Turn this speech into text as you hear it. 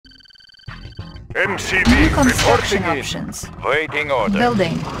MCV New construction reporting options. in. Waiting order.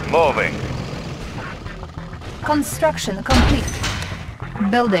 Building. Moving. Construction complete.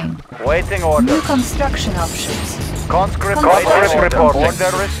 Building. Waiting order. New construction options. Conscript Construction reporting. complete.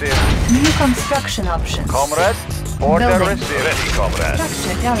 Order received. New construction options. Comrade, order Building. received. Ready, comrade.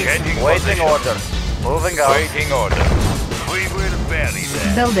 Structure garrison. Changing Waiting position. order. Moving out. Waiting order. We will bury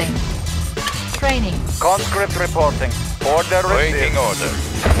them. Building. Training. Conscript reporting. Order Waiting received. order.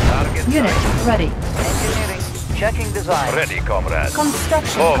 Target Unit sighted. ready. Engineering. Checking design. Ready, comrade.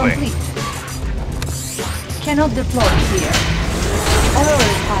 Construction Moving. complete. Cannot deploy here. Oil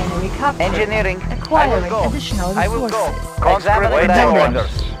refinery captured. Engineering. I will Acquiring go. additional I will go. resources. Conscript Building.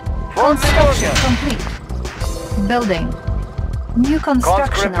 orders. Construction complete. Building. New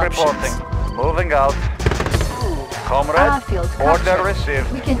construction Conscript reporting. options. Moving out. Comrade, Airfield order captured.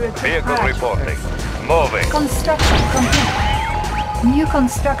 received. We can repair Vehicle parts. reporting. Moving. Construction complete. New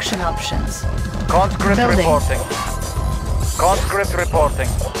construction options. Conscript Building. reporting. Conscript reporting.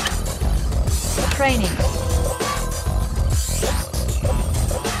 Training.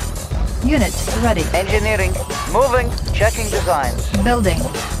 Unit ready. Engineering. Moving. Checking designs. Building.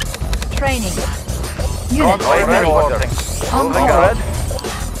 Training. Unit Conscript ready. reporting. On Moving board.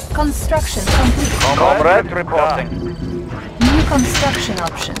 out. Construction complete. Comrade reporting. New construction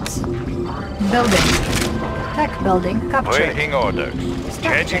options. Building. Tech building captured. Waiting orders.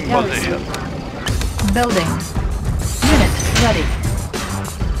 Changing garrison. position. Building. Unit ready.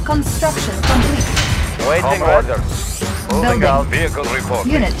 Construction complete. Waiting Comrade. orders. Moving Building. out. Vehicle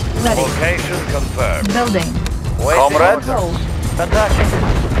reporting. Unit ready. Location confirmed. Building. Waiting Comrade. Hold. Attacking.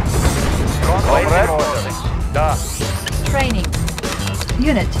 Comrade. Da. Training.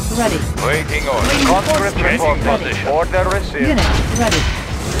 Unit ready. Waiting order. Conscript Changing reporting. position. Order received. Unit ready.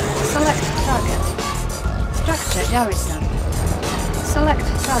 Select target. Structure garrison. Select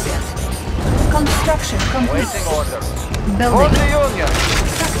target. Construction complete. Waiting orders. For Building. the Union.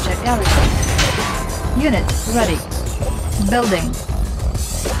 Structure garrison. Unit ready. Building.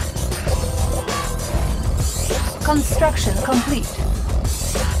 Construction complete.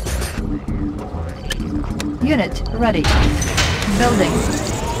 Unit ready. Building.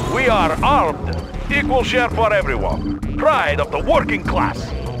 We are armed. Equal share for everyone. Pride of the working class.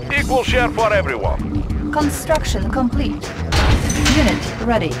 Equal share for everyone. Construction complete. Unit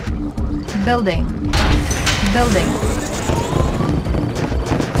ready. Building. Building.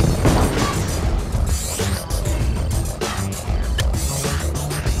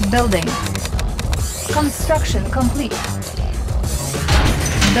 Building. Construction complete.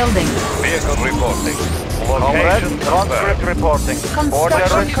 Building. Vehicle reporting. Comrade. Location Conscript confirmed. reporting. Order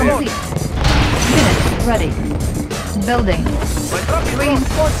Construction received. complete. Unit ready. Building.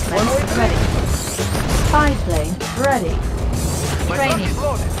 Reinforcements ready. Spy plane ready. Training.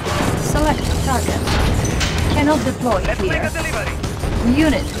 Select target. Cannot deploy here.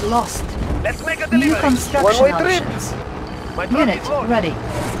 Unit lost. Let's make a New construction One-way trip. options. My truck Unit is loaded. ready.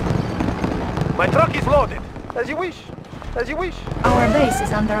 My truck is loaded. As you wish. As you wish. Our base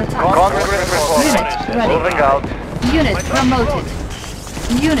is under attack. Conscript reporting. Unit ready. Moving out. Unit promoted.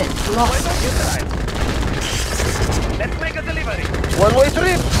 Unit lost. Let's make a delivery. One-way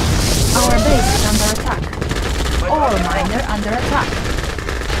trip. Our base is under attack. Ore miner under attack.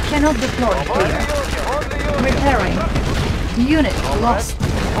 Cannot deploy here. Repairing. Unit lost.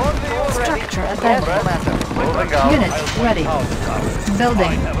 Structure abandoned. Moving out. Unit ready.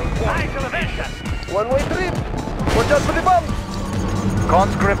 Building. One-way trip. Watch out for the bomb.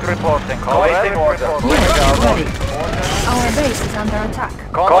 Conscript reporting. Waiting order. Unit ready. Our base is under attack.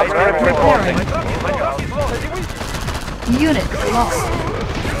 Conscript reporting. Repairing. Unit lost.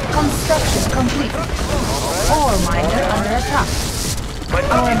 Construction complete. Ore miner under attack.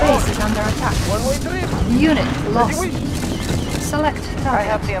 Our base is under attack. One-way trip. Unit lost. Select I target.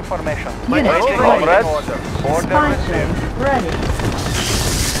 have the information. Unit Waiting ready. order. Order Spy received. plane ready.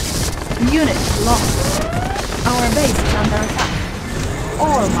 Unit lost. Our base is under attack.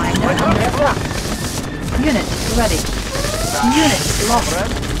 Ore miner under attack. Unit ready. Unit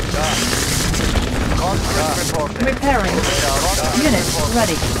lost. Conscript reporting. Repairing. Unit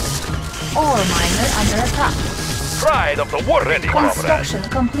ready. Ore miner under attack. Pride of the war ready, comrade. Construction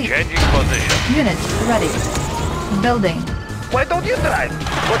complete. Changing position. Unit ready. Building. Why don't you drive?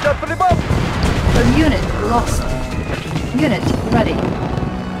 Watch out for the bomb. Unit lost. Unit ready.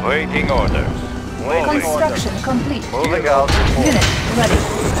 Waiting orders. Moving. Construction complete. Moving out. Unit ready.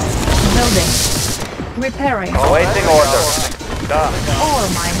 Building. Repairing. Awaiting order. Ore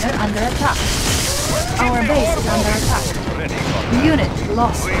miner under attack. Our base is under attack. Unit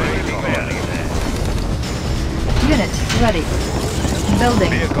lost. Unit ready.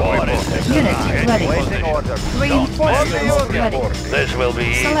 Building. Unit ready. Waiting order. Reinforcements ready. This will be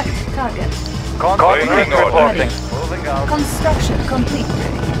easy. Select target. Conscript Waiting order. reporting. Ready. Moving out. Construction complete.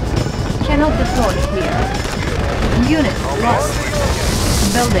 Cannot deploy here. Unit lost.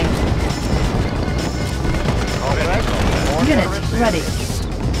 Building. Unit ready.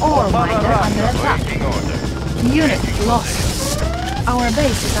 Ore miner under attack. Unit lost. Our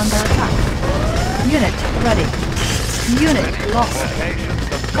base is under attack. Unit ready. Unit lost.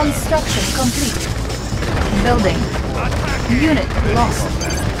 Construction complete. Building. Unit lost.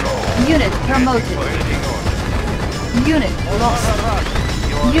 Unit promoted. Unit lost.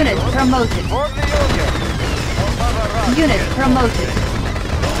 Unit promoted. Unit promoted.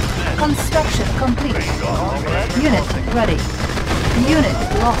 Construction complete. Unit ready. Unit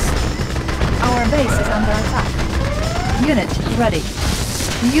lost. Our base is under attack. Unit ready.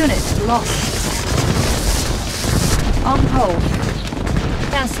 Unit lost. On hold.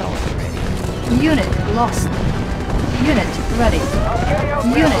 Cancel. Unit lost. Unit ready.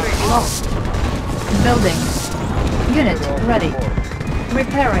 Unit lost. Building. Unit ready.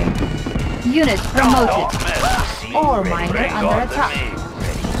 Repairing. Unit promoted. Ore miner under attack.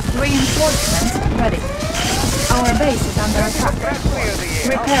 Reinforcements ready. Our base is under attack.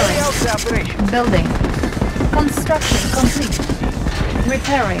 Repairing. Building. Construction complete.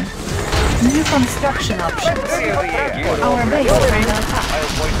 Repairing. New construction options. Our base is under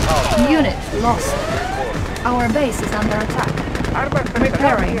attack. Unit lost. Our base is under attack.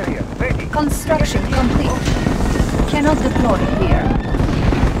 Repairing. Construction complete. Cannot deploy here.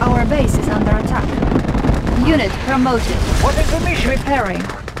 Our base is under attack. Unit promoted. What is the mission? Repairing.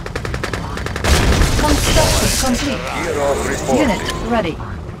 Construction complete. Unit ready.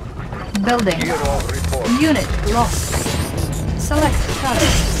 Building. Unit lost. Select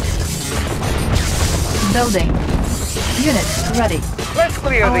target. Building. Unit ready. Let's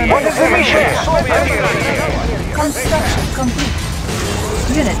clear Our the... What is the mission? Construction complete.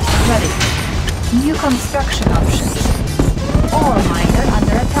 Unit ready. New construction options. Ore miner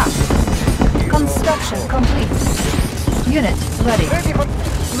under attack. Construction complete. Unit ready.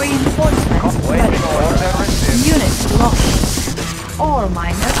 Reinforcements ready. Unit lost. Ore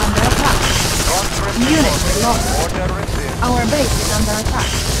miner under attack. Unit lost. Our base is under attack.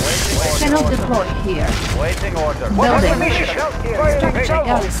 Cannot deploy here. Waiting order. Building. Structure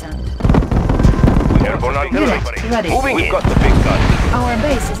garrison. Airborne artillery. Unit ready. We've got the big gun. Our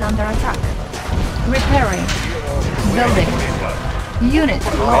base is under attack. Repairing. Building. Unit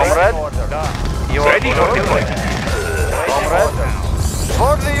lost. Comrade. You are Ready for deployment. Comrade.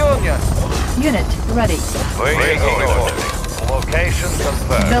 For the Union. Unit ready. Waiting order. Location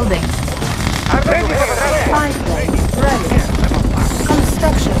confirmed. Building. Ready for the Five blade ready.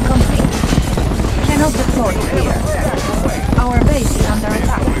 Construction complete. Cannot deploy here. Our base is under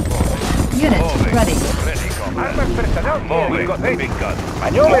attack. Unit ready. We've got the big gun.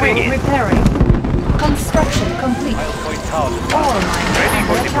 Moving in. Repairing. Construction complete. Ore miner Ready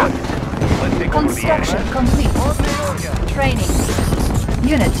for under attack. deployment. Let's take over the Construction complete. Training.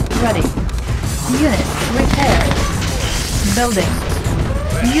 Unit ready. Unit repaired. Building.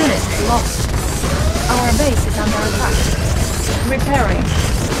 Unit lost. Our base is under attack. Repairing.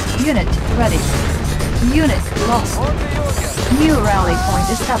 Unit ready. Unit lost. New rally point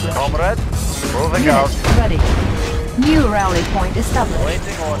established. Comrade. Moving Unit out. ready. New rally point established.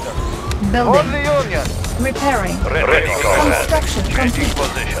 Waiting order. For Building. the Union. Repairing. Ready, comrade. Construction Changing complete.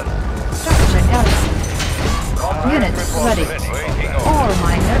 position. Structure garrison. Unit ready. Waiting order. Ore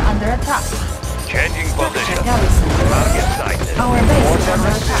miner under attack. Changing Structure position. garrison. Target sighted. Our base is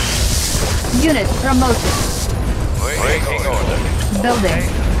under attack. Unit promoted. Waiting order. Building.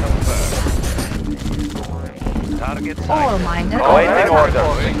 Target Ore sighted. miner Waiting under order.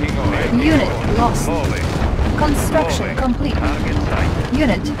 attack. Waiting order. Unit lost. Moving. Construction Moving. complete. Target sighted.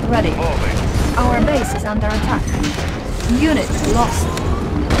 Unit ready. Moving. Our base is under attack. Unit lost.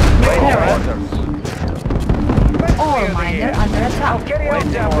 Waiting Repairing. orders. Ore miner under attack.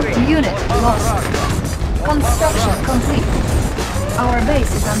 Waiting order. Unit lost. Construction complete. Our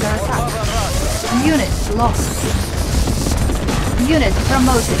base is under attack. Unit lost. Unit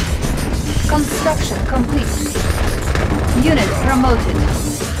promoted. Construction complete. Unit promoted.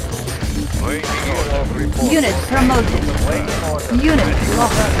 Waiting order. Unit promoted. Unit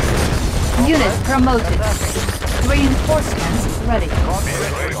lost. Unit promoted. Reinforcements ready.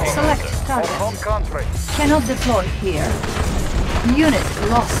 Select Home target. country. Cannot deploy here. Unit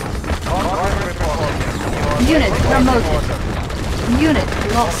lost. Comrade reporting. Unit promoted. Unit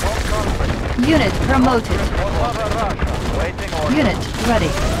lost. Unit promoted. Waiting order. Unit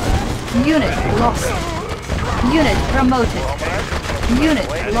ready. Unit lost. Unit promoted. Unit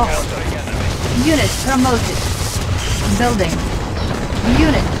lost. Unit promoted. Building.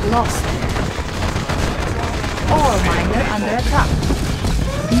 Unit lost. Ore miner under attack.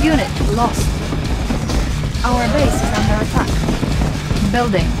 Unit lost. Our base is under attack.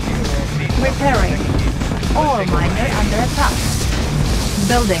 Building. Repairing. Ore miner under attack.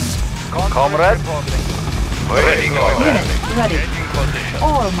 Building. Comrade. Waiting order. Unit ready.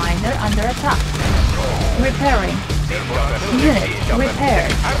 Ore miner under attack. Repairing. Unit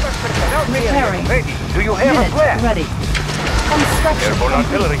repaired. Repairing. Do you have a Unit plan? ready. Construction Airborne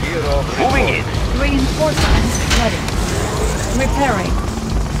artillery. complete. Moving in. Reinforcements ready. Repairing.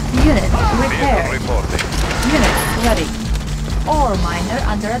 Unit Vehicle repaired. reporting. Unit ready. Ore miner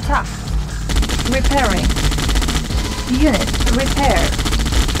under attack. Repairing. Unit repaired.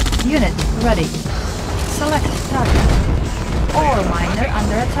 Unit ready. Select target. Ore miner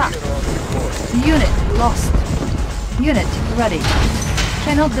under attack. Unit lost. Unit ready.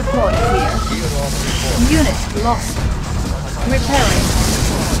 Cannot deploy here. Unit lost. Repairing.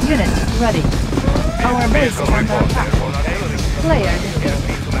 Unit ready. Our base is under attack. Player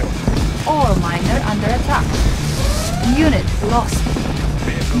defeated. Ore miner under attack. Unit lost.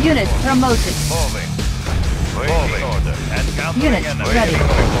 Unit promoted. Moving. Waiting order. And countering Unit enemy. ready.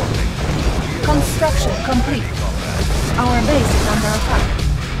 Construction complete. Our base is under attack.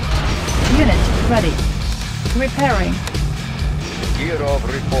 Unit ready. Repairing. Gear of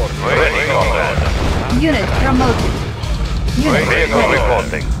report. Waiting order. Unit promoted. Unit Vehicle ready.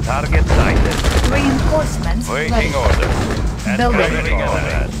 reporting. Target sighted. Reinforcements Waiting ready. order. And Building. countering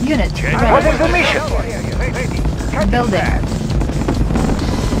enemy. Unit What ready. is the mission? Building.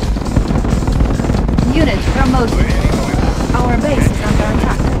 Unit promoted. Our base is under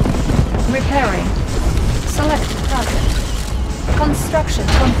attack. Repairing. Select target. Construction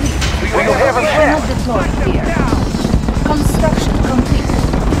complete. Do you have a Cannot plan? deploy here. Construction complete.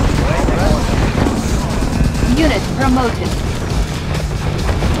 Unit promoted.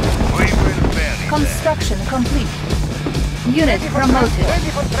 We will bury Construction complete. Unit promoted.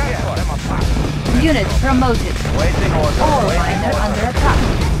 Unit promoted. Waiting order. Ore miner under attack.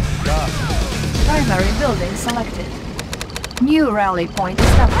 Primary building selected. New rally point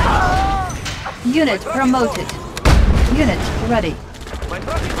established. Unit promoted. Unit ready.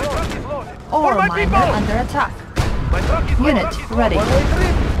 Ore miner under attack. Unit ready.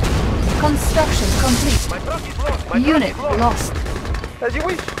 Construction complete. Unit lost. As you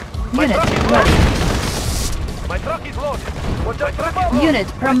wish. Unit ready. My truck is loaded. Unit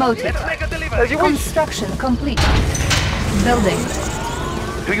promoted. Make a delivery. As you wish. Construction complete. Building.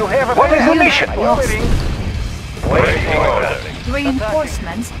 Do you have a What is the Unit mission? lost. Waiting order.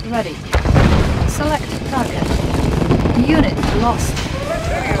 Reinforcements ready. Select target. Unit lost.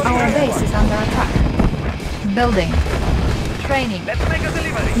 Our base is under attack. Building. Training. Let's make a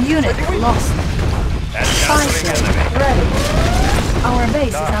delivery. Unit lost. And Spy countering plane enemy. ready. Our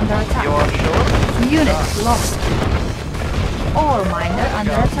base is under attack. You are sure? Unit lost. Ore miner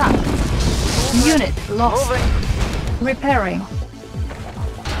under attack. Unit lost. Repairing.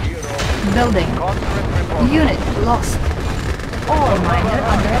 Building. Unit lost. Ore miner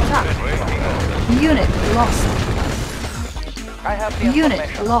under attack. Unit lost. I have the Unit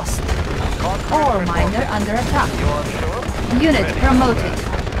information. lost. Ore miner under attack. You are sure? Unit promoted.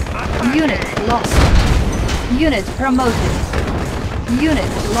 Unit lost. Unit promoted.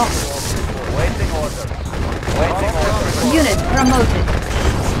 Unit lost. Waiting order. Waiting order. Unit promoted.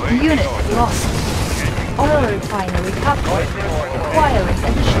 Unit lost. Oil refinery captured. Requiring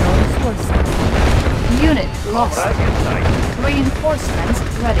additional resources. Unit lost. Reinforcements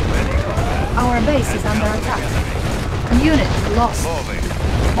ready. Our base is under attack. Unit lost.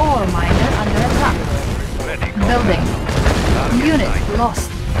 Ore miner under attack. Building. Unit lost.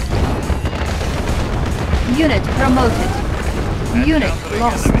 Unit promoted. Unit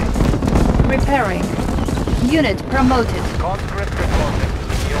lost. Repairing. Unit promoted. Conscript reporting.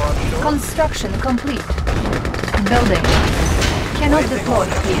 You are sure? Construction complete. Building. Cannot deploy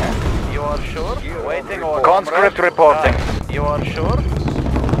here. You are sure? Waiting order. Conscript reporting. You are sure?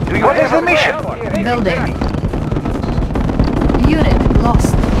 Do you What is the mission? Building. Unit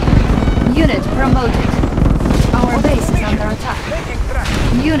lost. Unit promoted. Our base is under attack.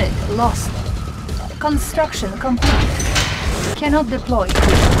 Unit lost. Construction complete. Cannot deploy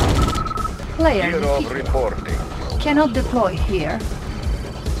here. Player defeated. reporting. Cannot deploy here.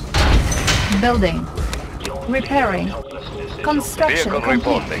 Building. Repairing. Construction Vehicle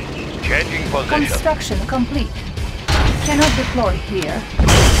complete. reporting. Changing position. Construction complete. Cannot deploy here.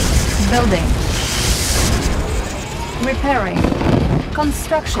 Building. Repairing.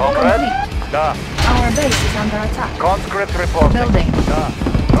 Construction Comrade? complete. Da. Our Our base is under attack. Conscript reporting. Building.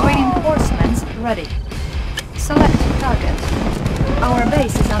 Reinforcements ready. Select target. Our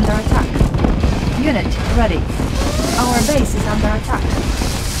base is under attack. Unit ready. Our base is under attack.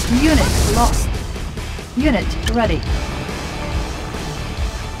 Unit lost. Unit ready.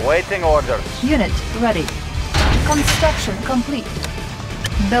 Waiting orders. Unit ready. Construction complete.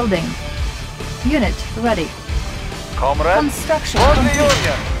 Building. Unit ready. Comrade. Construction For the complete.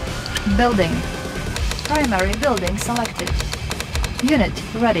 Union. Building. Primary building selected. Unit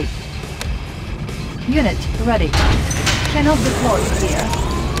ready. Unit ready. Cannot deploy here.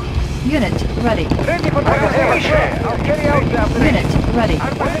 Unit ready. Ready for transformation. I'll carry out the operation. Unit ready.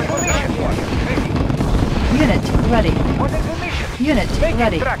 Unit ready. What is the mission? Unit Make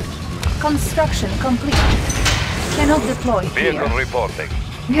ready. it track. Construction complete. Cannot deploy Vehicle here. reporting.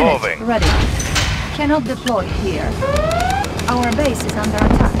 Unit Moving. ready. Cannot deploy here. Our base is under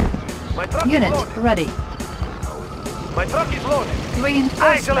attack. My truck Unit is loaded. ready. My truck is loaded.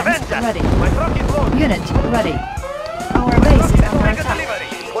 Reinforcements ready. My truck is loaded. Unit ready. Our base is under Make a attack. delivery.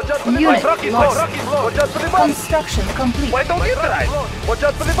 Watch out for the Unit bomb. Truck is lost. loaded. Watch out for the bomb. Construction complete. Why don't you drive? Watch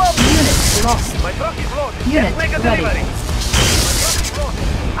out for the bomb. Unit lost. My truck is loaded. Unit Let's make a ready. delivery. My truck is loaded.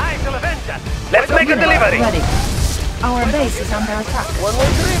 I shall avenge that. Let's make a Unit delivery. ready. Our base is under attack. One-way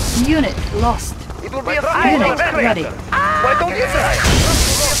trip. Unit lost. It will be a Unit smoking ready. crater. Why don't you drive? It will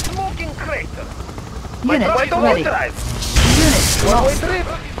be a smoking crater. Unit Why don't ready. you drive? Unit One-way lost. trip.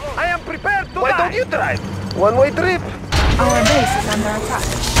 I am prepared to Why don't you drive? One-way trip. Our base is under attack.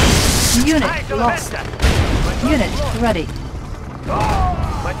 Unit lost. Unit ready.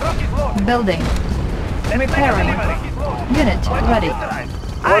 My truck is loaded. Building. Repairing. Unit ready.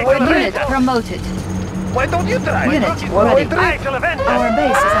 One-way Unit trip. promoted. Why don't you drive? Unit One-way ready. trip. Our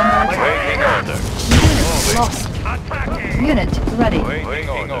base is under attack. Waiting order. Unit lost. Attacking. Unit ready. Waiting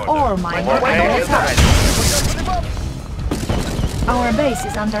order. Ore miner Why under don't you attack. drive? Our base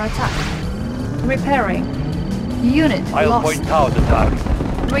is under attack. Repairing. Unit I'll lost. point out the target.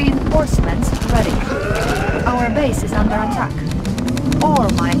 Reinforcements ready. Our base is under attack. Ore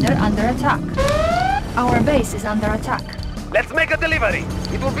miner under attack. Our base is under attack. Let's make a delivery.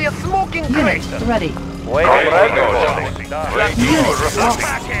 It will be a smoking Unit crater. ready. Waiting Waiting orders. order. Unit lost.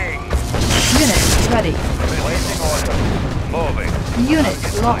 Attacking. Unit ready. Waiting order. Moving. Unit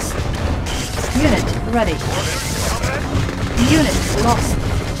lost. Unit ready. Unit lost.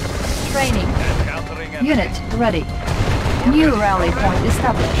 Training. Countering enemy. Unit ready. New rally point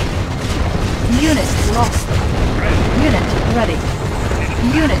established. Unit lost. Unit ready.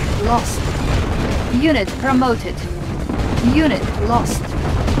 Unit lost. Unit promoted. Unit lost.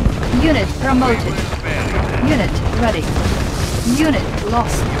 Unit promoted. Unit ready. Unit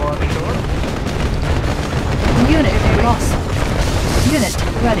lost. Unit lost. Unit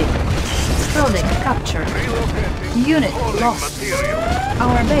ready. Building captured. Unit lost.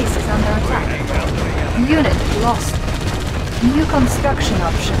 Our base is under attack. Unit lost. New construction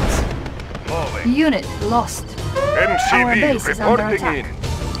options. Moving. Unit lost. Our base is under attack.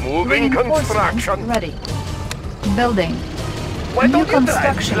 Moving Reinforcements construction. ready. Building. Why New don't you drive?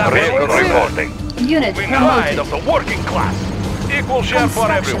 construction Vehicle options. reporting. Unit Pride promoted. of the working class. Equal share for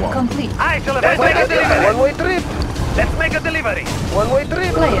Construction everyone. complete. I shall avenge Let's make a delivery. One-way trip. Let's make a delivery. One-way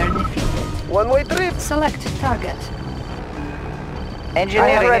trip. Player defeated. One-way trip. Select target.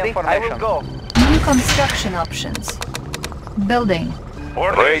 Engineering ready. I will go. New construction options. Building.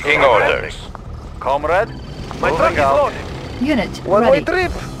 Waiting orders. Comrade. My truck is loaded. Unit One-way ready.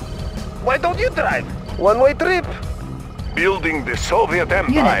 trip. Why don't you drive? One-way trip. Building the Soviet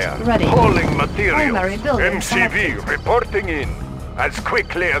Empire. ready. Hauling materials. Primary building MCV selected. reporting in as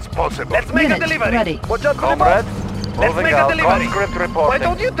quickly as possible. Let's make Unit a delivery. ready. Watch out for the Comrade, bomb. Let's moving make a out. delivery. Conscript reporting. Why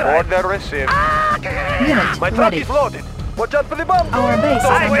don't you drive? Order received. Unit My truck ready. is loaded. Watch out for the bomb. Our base is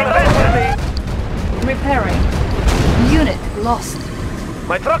I under will attack. avenge Repairing. Unit lost. it.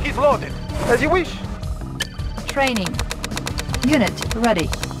 My truck is loaded. As you wish. Training. Unit ready.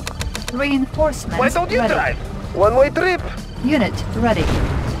 Reinforcements Why don't you ready. drive? One-way trip. Unit ready.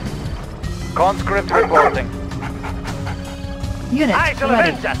 Conscript reporting. Unit I shall ready.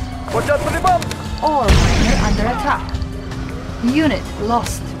 avenge that. Watch out for the bomb. Ore miner under attack. Unit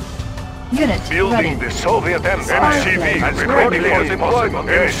lost. Unit Building ready. the Soviet Empire. MCV as ready. quickly as possible.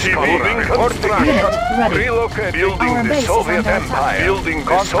 MCV construction. Unit ready. Relocate. Building Our the base is Soviet under attack. Empire. Building the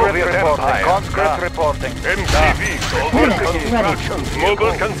Conscript Soviet reporting. Empire. Conscript reporting. MCV. Unit construction.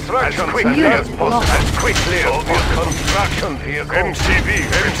 Mobile construction. As quickly Unit as possible. lost. As quickly as possible. Construction vehicle.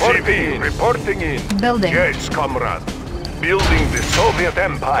 MCV. Reporting in. Building. Yes, comrade. Building the Soviet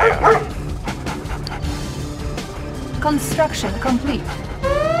Empire. Construction complete.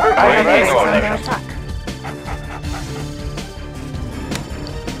 Waiting Our base is order. under attack.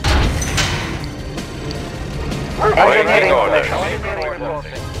 Awaiting orders.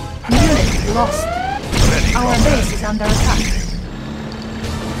 Unit lost. Our base is under attack.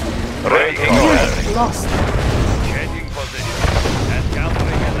 Awaiting orders. Unit lost. Changing position.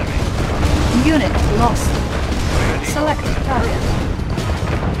 Encountering enemy. Unit lost. Select target.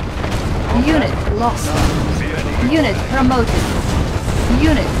 Unit lost. Unit promoted.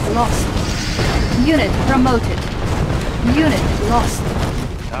 Unit lost. Unit promoted. Unit lost.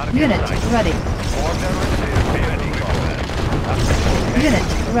 Unit ready. Unit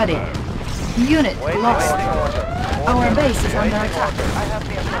ready. Unit lost. Our base is under attack.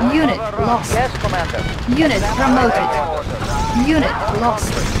 Unit lost. Yes, Commander. Unit promoted. Unit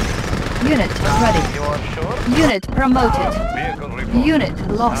lost. Unit ready. You are sure? Unit promoted. Vehicle report.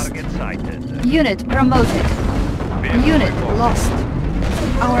 Unit lost. Target sighted. Unit promoted. Vehicle Unit report. lost.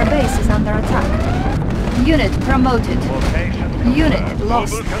 Our base is under attack. Unit promoted. Location. Unit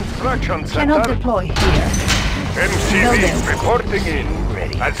lost. Mobile construction Cannot center. deploy here. MCV Building. reporting in.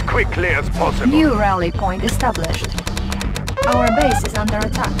 As quickly as possible. New rally point established. Our base is under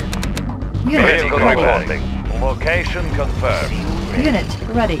attack. Unit Vehicle ready. reporting. Location confirmed. Unit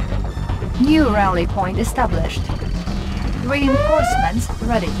ready. New rally point established. Reinforcements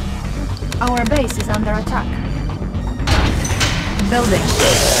ready. Our base is under attack. Building.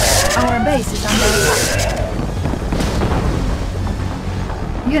 Our base is under attack.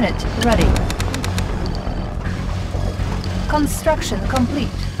 Unit ready. Construction complete.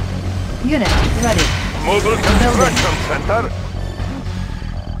 Unit ready. Mobile construction center.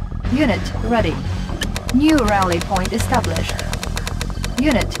 Unit ready. New rally point established.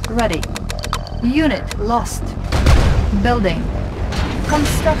 Unit ready. Unit lost. Building.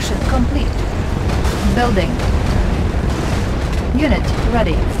 Construction complete. Building. Unit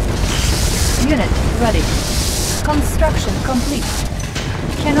ready. Unit ready. Construction complete.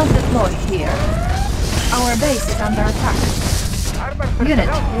 Cannot deploy here. Our base is under attack. Unit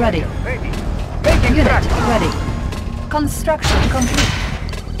ready. Unit ready. Construction complete.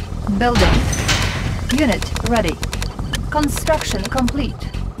 Building. Unit ready. Construction complete.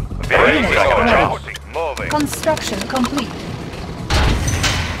 Unit ready. Moving. Construction complete.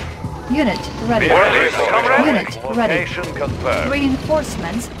 Unit ready. Unit ready. Location confirmed.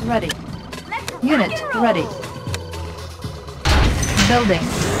 Reinforcements ready. Unit ready. Building.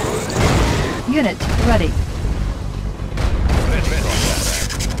 Unit ready.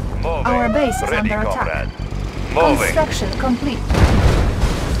 Moving. Our base is Ready, under attack. comrade. Moving. Construction complete.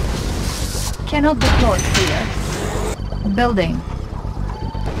 Cannot deploy here. Building.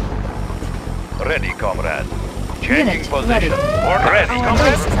 Ready, comrade. Changing Unit position. ready. Order ready, Our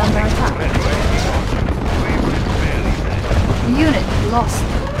comrade. base is under attack. Unit lost.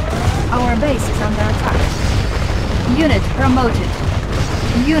 Our base is under attack. Unit promoted.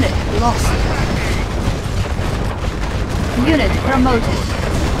 Unit lost. Unit promoted.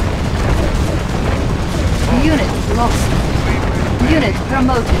 Unit lost. Unit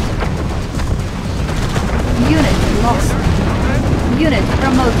promoted. Unit lost. Unit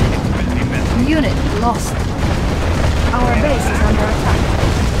promoted. Unit lost. Our base is under attack.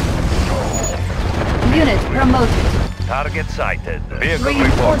 Unit promoted. Target sighted. Vehicle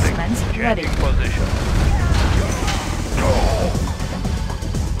Reinforcements reporting. ready. Changing position.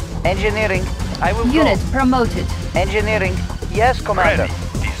 Engineering. I will Unit go. promoted. Engineering. Yes, Commander. Ready.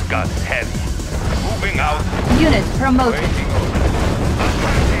 Discuss heavy. Moving out. Unit promoted. Waiting order.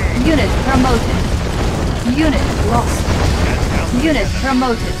 Unit promoted. Unit lost. Unit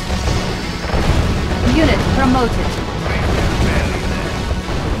promoted. Unit promoted.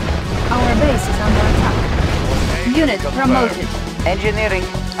 Our base is under attack. Unit promoted. Engineering.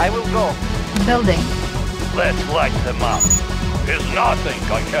 I will go. Building. Let's light them up. There's nothing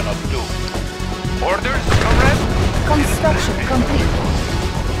I cannot do. Orders, comrade? Construction complete.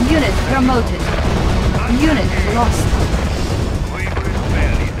 Unit promoted. Unit lost. We will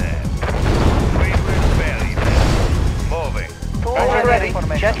bury them. We will bury them. Moving. Over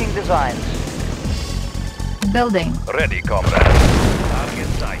ready. Checking designs. Building. Ready, comrade. Target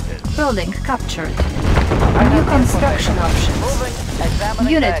sighted. Building captured. New construction options. Moving.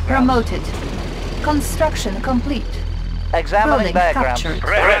 Examining Unit diagram. promoted. Construction complete. Examining Building diagrams. captured.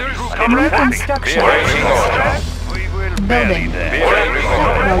 Ready, New construction options. We will bury Building. them.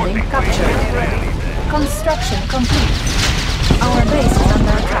 Building captured. Construction complete. Our base is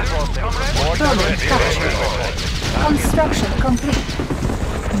under attack. Building captured. Construction complete.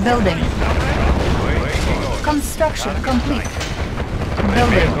 Building. Construction complete.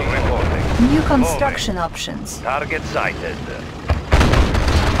 Building. New construction options. Target sighted.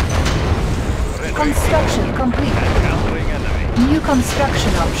 Construction complete. Encountering enemy. New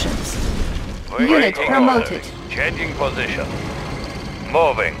construction options. Unit Waiting promoted. orders. Changing position.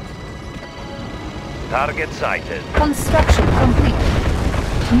 Moving. Target sighted. Construction complete.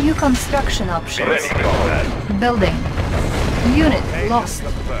 New construction options. Ready, comrade. Building. Unit lost.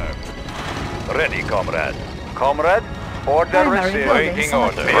 Ready, comrade. Comrade, order Primary received. building Waiting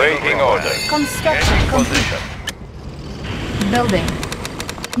order. selected. Waiting order. Construction Changing complete. position. Building.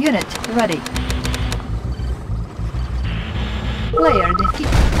 Unit ready. Player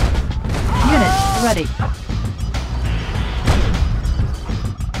defeat. Unit ready.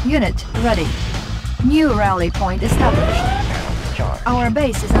 Unit ready. New rally point established. Our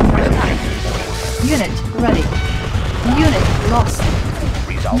base is under attack. Unit ready. Unit lost.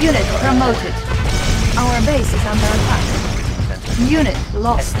 Unit promoted. Our base is under attack. Unit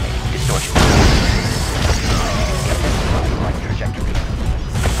lost.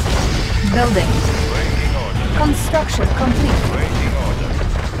 Building. Construction complete.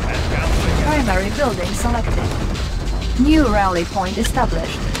 Primary building selected. New rally point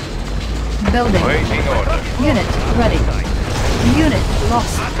established. Building. Waiting order. Unit ready. Unit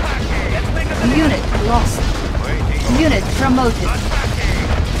lost. Unit lost. Unit promoted.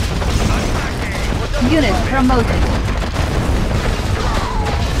 Unit promoted.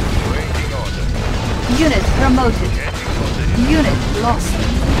 Unit promoted. Unit lost.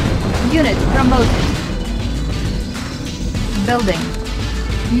 Unit promoted. Building.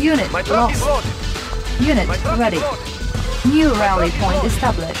 Unit lost. Unit ready. New rally point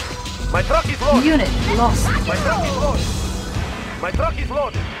established. My truck is loaded. Unit lost. My truck is loaded. My truck is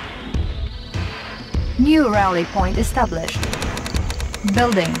loaded. New rally point established.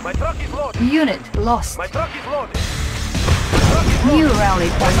 Building. My truck is loaded. Unit lost. My truck is loaded. New rally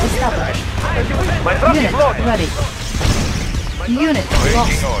point established. My truck Unit is loaded. ready. Unit Waiting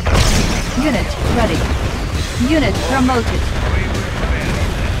lost. order. Unit ready. Unit promoted.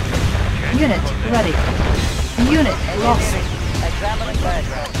 Unit ready. Unit lost. Examining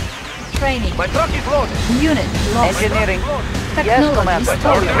background. Training. My truck is loaded. Unit lost. Engineering. Yes, Technology Commander.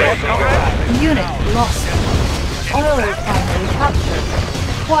 stolen. Unit lost. Oil refinery captured.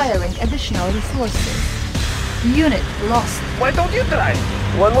 Acquiring additional resources. Unit lost. Why don't you try?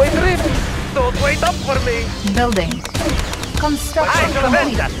 One-way trip. Don't wait up for me. Building. Construction I shall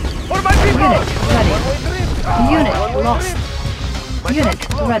avenge complete. that. For my people. Unit ready. One-way trip. Unit One-way lost. trip. Unit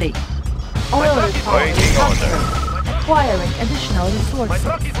ready. Oil refinery Waiting order. captured. Acquiring additional My resources.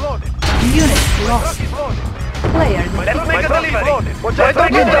 truck is loaded. Unit My truck lost. is loaded. Player Let's defeated. make a delivery. What's My that?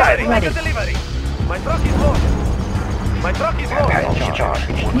 truck is Unit ready. ready. Make a delivery. My truck is loaded. My truck is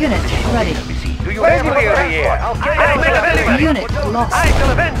loaded. Unit ready. Do you have a here? Let's make a delivery. Unit lost. I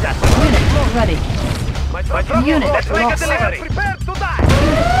shall avenge that. Unit ready. My truck Unit Let's make a lost. delivery. Prepare to die.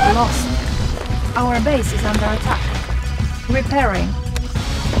 Unit lost. Our base is under attack. Repairing.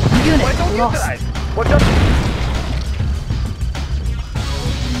 Unit Why don't you lost. try? What's up?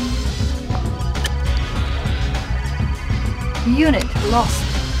 Unit lost.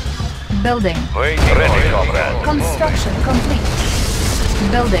 Building. Waiting ready, comrade. Construction complete.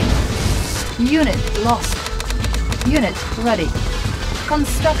 Building. Unit lost. Unit ready.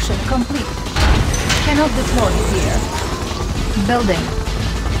 Construction complete. Cannot deploy here. Building.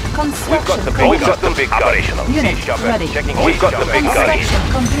 Construction complete. operational. Unit ready. We've got the big gun. Construction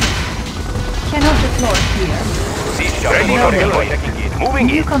complete. Cannot deploy here. Ready for deploy. Moving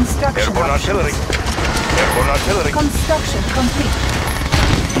New in. construction Airborne artillery. options. Airborne artillery. Construction complete.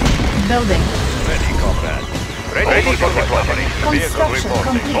 Building. Ready, comrade. Ready for deployment. Vehicle Construction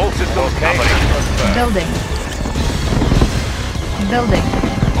reporting. complete. All systems operational. Building. Building.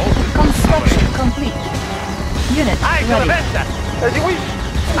 Construction complete. Unit I shall ready. avenge that. As you wish.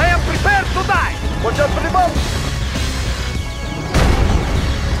 I am prepared to die. Watch out for the bomb.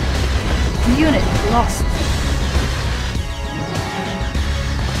 Unit lost.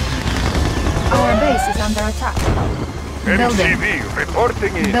 Our base is under attack. Building. MCV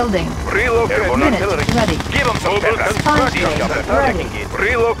reporting in. Building. Relocating. Unit ready. Give them some pepper. Construction ready.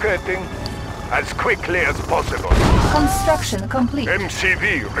 Relocating as quickly as possible. Construction complete.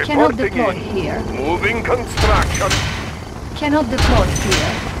 MCV Cannot reporting deploy in. here. Moving construction. Cannot deploy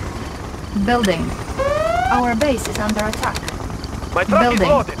here. Building. Our base is under attack. My truck Building. is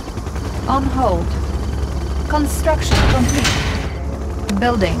loaded. On hold. Construction complete.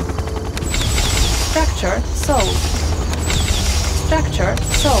 Building. Structure sold. Structure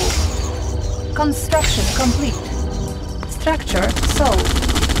sold. Construction complete. Structure sold.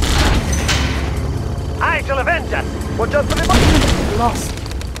 I shall avenge that. Watch out for the bomb. Unit lost.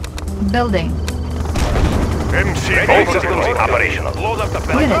 Building. MCV systems operational. Load up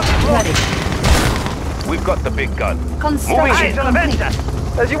the Unit ready. We've got the big gun. Construction I shall avenge complete.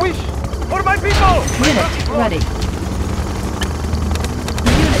 that. As you wish. For my people! Unit ready.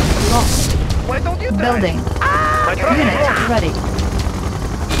 Unit lost. Why don't you try? Building. My truck is Unit lost. ready.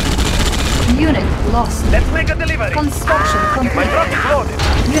 Unit lost. Let's make a delivery. Construction My complete. truck is loaded.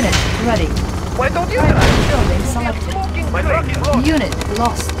 Unit ready. Why don't you Primary try? building selected. My truck is loaded. Unit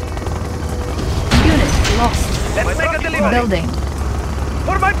lost. Unit lost. Let's make a delivery. Building.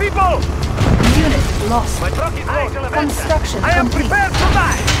 For my people! Unit lost. My truck is loaded. Construction I am complete. prepared to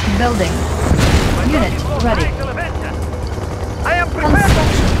die. Building. Unit ready. I am prepared.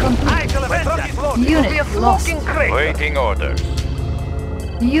 Construction complete. My truck is loaded. Unit It will be a lost. smoking crater. Waiting orders.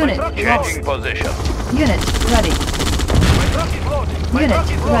 Unit truck is lost. Changing position. Unit ready. My truck is loaded. My Unit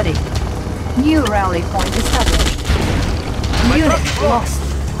truck is loaded. ready. New rally point established. Unit truck is loaded. lost.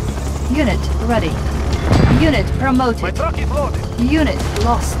 Unit ready. Unit My promoted. truck is loaded. Unit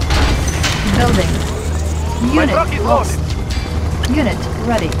lost. Building. My Unit truck is lost. loaded. Unit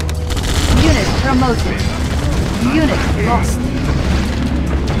ready. Unit promoted. Unit lost.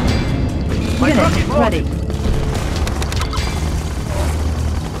 My Unit truck is loaded. ready.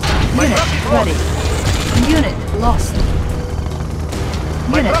 My Unit truck is ready. Unit lost.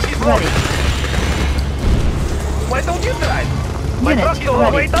 My Unit truck is ready. loaded. Why don't you drive? My Unit truck is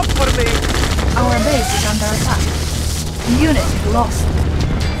ready. wait up for me. Our base is under attack. Unit lost.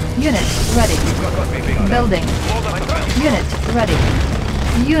 Unit ready. Building. Unit ready.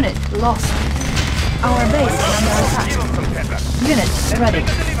 Unit lost. Our base is under attack. Unit ready.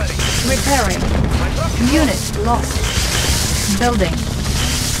 Repairing. Unit lost. Building.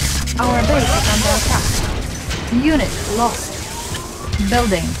 Our base is under attack. Unit lost.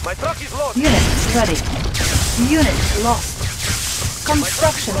 Building. My truck is loaded. Unit ready. Unit lost.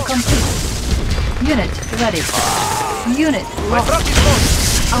 Construction complete. Unit ready. Unit My lost. truck is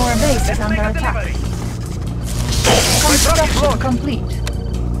loaded. Our base is under Make a attack. delivery. Construction loaded. complete.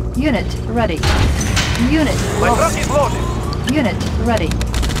 Unit ready. Unit My truck lost. is loaded. Unit ready.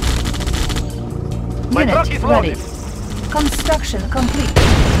 My Unit truck is ready. loaded. Construction complete.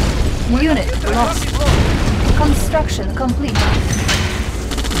 Unit My truck lost. is loaded. Construction complete.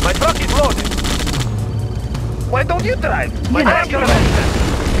 My truck is loaded. Why don't you drive? My Unit truck is ready.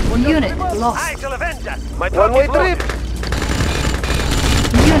 loaded. Unit lost. I shall avenge us. My truck is loaded.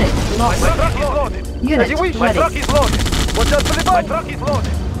 Unit My lost. truck is loaded. Unit My ready. truck is loaded. Watch out for the bomb. My truck is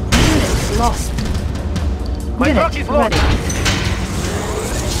loaded. Unit lost. My Unit truck is loaded. ready.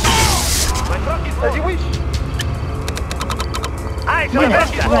 My truck is loaded. As you wish. I shall Unit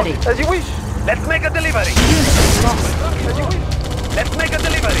avenge us. ready. As you wish. Let's make a delivery. Unit lost. As you wish. Let's make a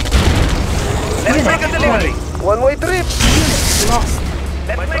delivery. Let's Unit make a delivery. ready. One-way trip. Unit lost.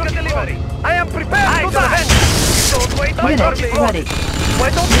 Let's make a delivery. I am prepared to die. Don't wait up for Unit me. ready. Why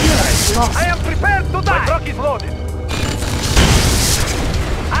don't you Unit drive? lost. I am prepared to die. My truck is loaded.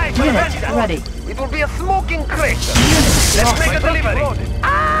 I shall avenge Unit us. ready. It will be a smoking crater. Unit Let's make lost. a delivery.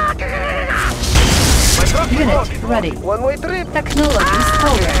 My truck is Unit loaded. ready. One-way trip. Technology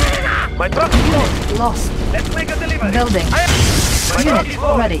stolen. My truck is loaded. Unit lost. Let's make a delivery. Building. My truck Unit is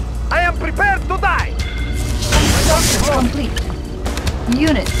loaded. ready. I am prepared to die. Construction complete.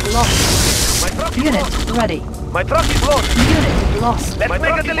 Unit lost. My truck is Unit loaded. ready. My truck is loaded. Unit lost. Let's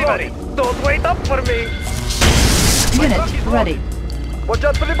make a delivery. Don't wait up for me. Unit ready. Watch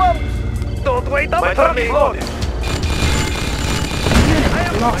out for the bomb. Don't wait up for me. Loaded.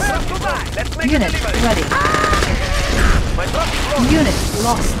 Unit lost. To die. Let's make Unit a delivery. ready. My truck is loaded. Unit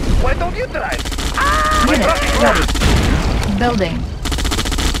lost. Why don't you drive? Unit truck is ready. Building.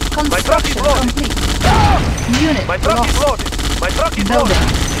 My truck is Construction loaded. complete. Unit My truck is lost. loaded. My truck is Building.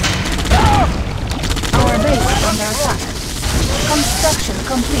 loaded. Our base is under attack. Construction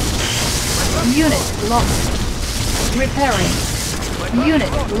complete. Unit lost. Repairing.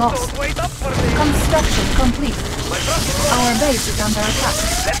 Unit lost. Don't wait up for me. Construction complete. My truck is loaded. Our base is under attack.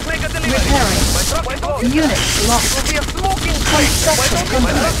 Let's make a delivery. Repairing. My truck is loaded. Unit lost. It will be a smoking crater. Construction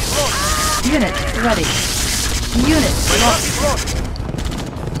My truck complete. is loaded. Unit ready. Unit My truck lost. is loaded.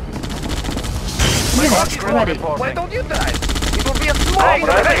 Unit ready. Why don't you drive? It will be a smoking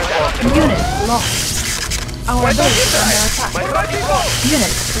crater. Unit lost. Our Why don't base you is under drive? attack. My truck is loaded.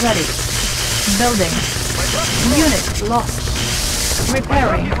 Unit ready. Building. Unit lost.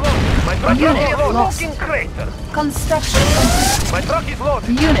 Repairing. My truck is Unit loaded. lost. Smoking crater. Construction complete. My truck is loaded.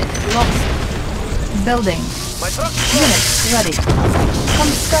 Unit lost. Building. My truck is Unit ready.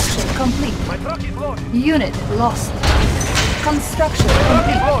 Construction complete. My truck is loaded. Unit lost. Construction Truck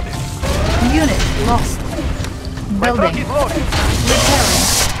is complete. loaded. Unit lost. My truck Building. is loaded. Repairing.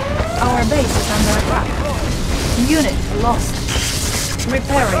 Our base is under attack. Unit lost.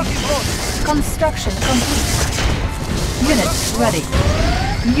 Repairing. Truck is loaded. Construction complete. Unit ready.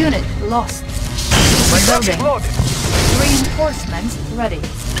 Unit lost. My truck is Building. loaded. Reinforcements ready.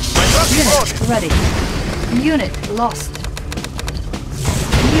 My truck is Unit loaded. ready. Unit lost.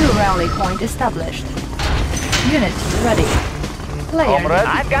 New rally point established. Unit ready. Player Comrade.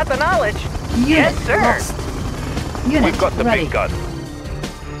 I've got the knowledge. unit Yes, sir. lost. Unit We've got the ready. big gun.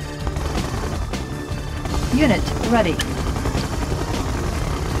 Unit ready.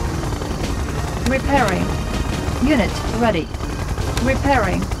 Repairing. Unit ready.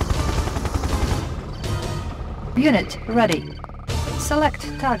 Repairing. Unit ready. Select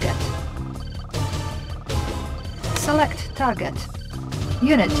target. Select target.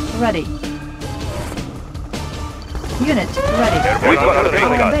 Unit ready. Unit ready. We've got the big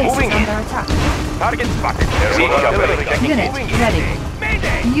Our gun. base is Moving in. under attack. Target spotted. Siege chopper checking. Unit Moving in. ready.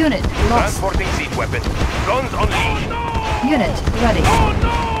 Mayday. Unit lost. Transporting siege weapon. Guns unleashed. Unit ready.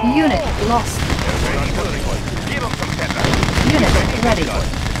 Unit lost. Give them some pepper. Unit ready.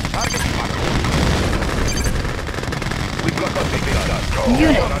 Target spotted. We've got the big gun.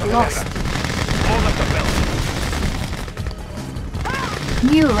 Unit lost. Hold up the belt.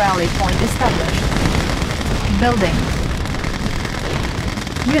 New rally point established. Building.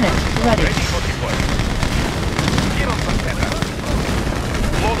 Unit ready. Ready for deployment. Give them some pepper.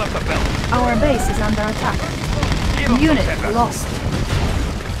 Hold up the belt. Our base is under attack. Give them Unit some pepper. lost.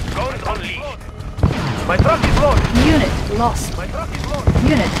 Guns unleashed. My truck is loaded. Unit lost. My truck is loaded.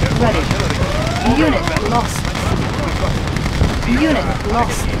 Unit ready. Unit lost. Unit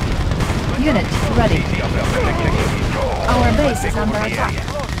lost. Unit ready. Our base is under attack.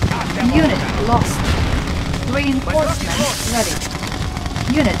 Unit lost. Reinforcements ready.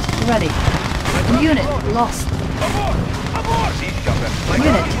 Unit ready. Unit lost. Abort! Siege chopper.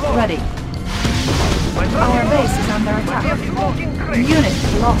 Unit ready. Our base is under attack. Unit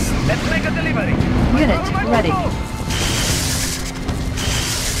lost. Let's make a delivery. Unit ready.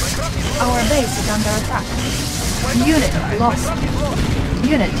 Our base is under attack. Unit lost.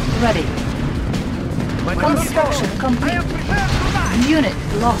 Unit ready. Construction complete. Unit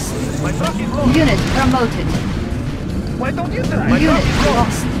lost. Unit promoted. Why don't you try? Unit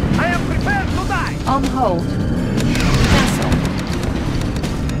lost. I am prepared to die. On hold. Cancel.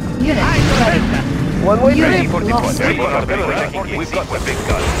 Unit ready. One-way Unit lost. We've got the big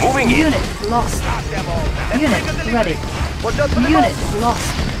gun. Moving in. Unit lost. Unit ready. Unit lost.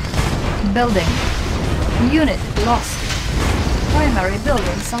 Building. Unit lost. Primary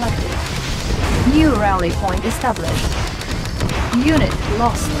building selected. New rally point established. Unit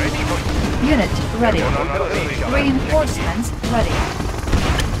lost. Unit ready. Reinforcements ready.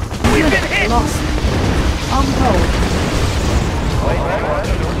 Unit lost. On hold.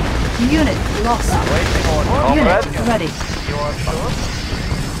 Unit lost. Unit ready.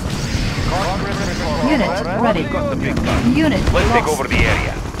 Unit ready. Unit Let's take lost. over the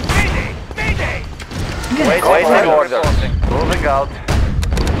area. Mayday! Mayday! Unit Waiting ready. order. Moving out.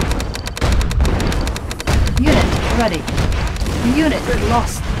 Unit ready. Unit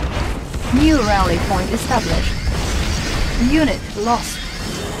lost. New rally point established. Unit lost.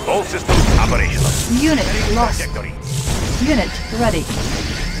 All systems operational. Unit lost. Trajectory. Unit ready.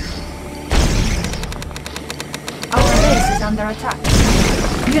 Our base is under attack.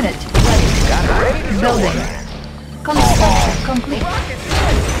 Unit ready. Building. Construction complete.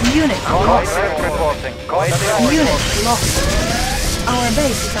 Unit lost. Reporting. Unit lost. Our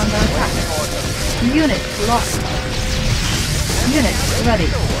base is under attack. Unit lost. Unit ready.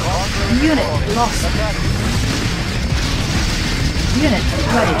 Unit lost. Unit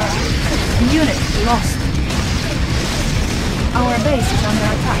ready. Unit lost. Our base is under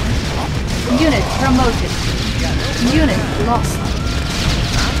attack. Unit promoted. Unit lost.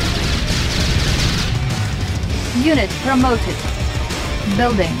 Unit promoted.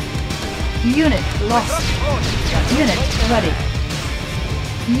 Building. Unit lost. Unit ready.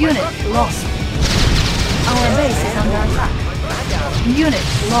 Unit lost. Our base is under attack. Unit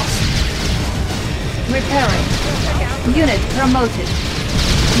lost. Repairing. Unit promoted.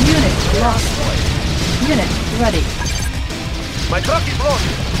 Unit lost. Unit ready. My truck is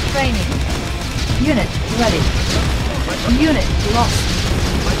loaded. Training. Unit ready. Unit lost.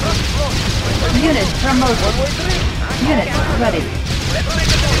 Unit promoted. Unit ready.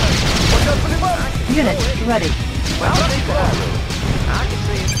 Unit ready.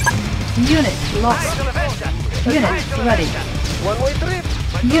 Unit lost. Unit ready. One-way trip.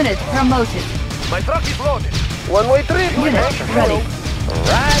 Unit promoted. My truck is loaded. One-way trip. Unit ready.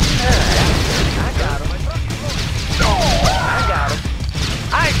 Right there. I got him. I got him.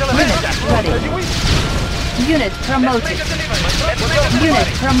 I shall avenge Unit that. ready. Unit promoted. Unit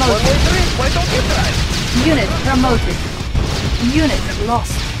promoted. Why don't you try? Unit promoted. Unit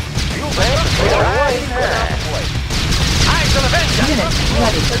lost. You bet. Right now. I shall avenge you. Unit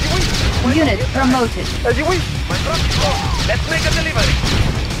ready. Unit promoted. As you wish. My truck is low. Let's make a delivery.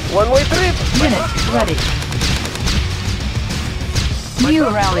 One-way trip. Unit ready. New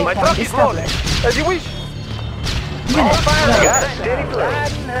rally My point truck is loaded. established. As you wish. Unit ready. Got a steady flow.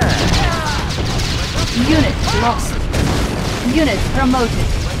 Unit lost. Unit promoted.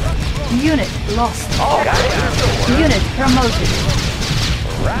 Unit lost. Unit promoted.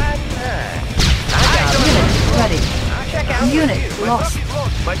 Unit ready. Unit lost.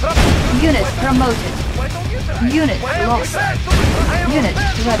 My truck. Unit promoted. Why don't you try? Unit lost. Unit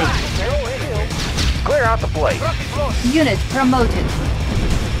ready. Clear out the place. Truck is lost. Unit promoted.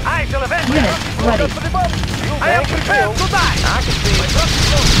 I shall avenge you. Unit ready. I am prepared to die. I can see My it. truck is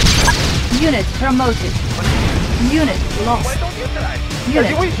lost. Unit promoted. Unit Why lost. don't you try?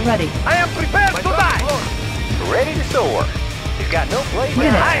 Unit ready. I am prepared to die. Ready to soar. You've got no place.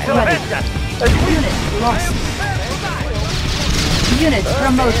 Unit I shall ready. avenge that. Unit lost. Unit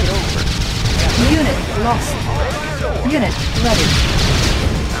promoted. Unit lost. Unit ready.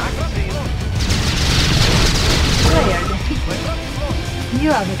 Player defeated. You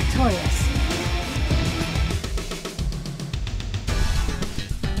are victorious.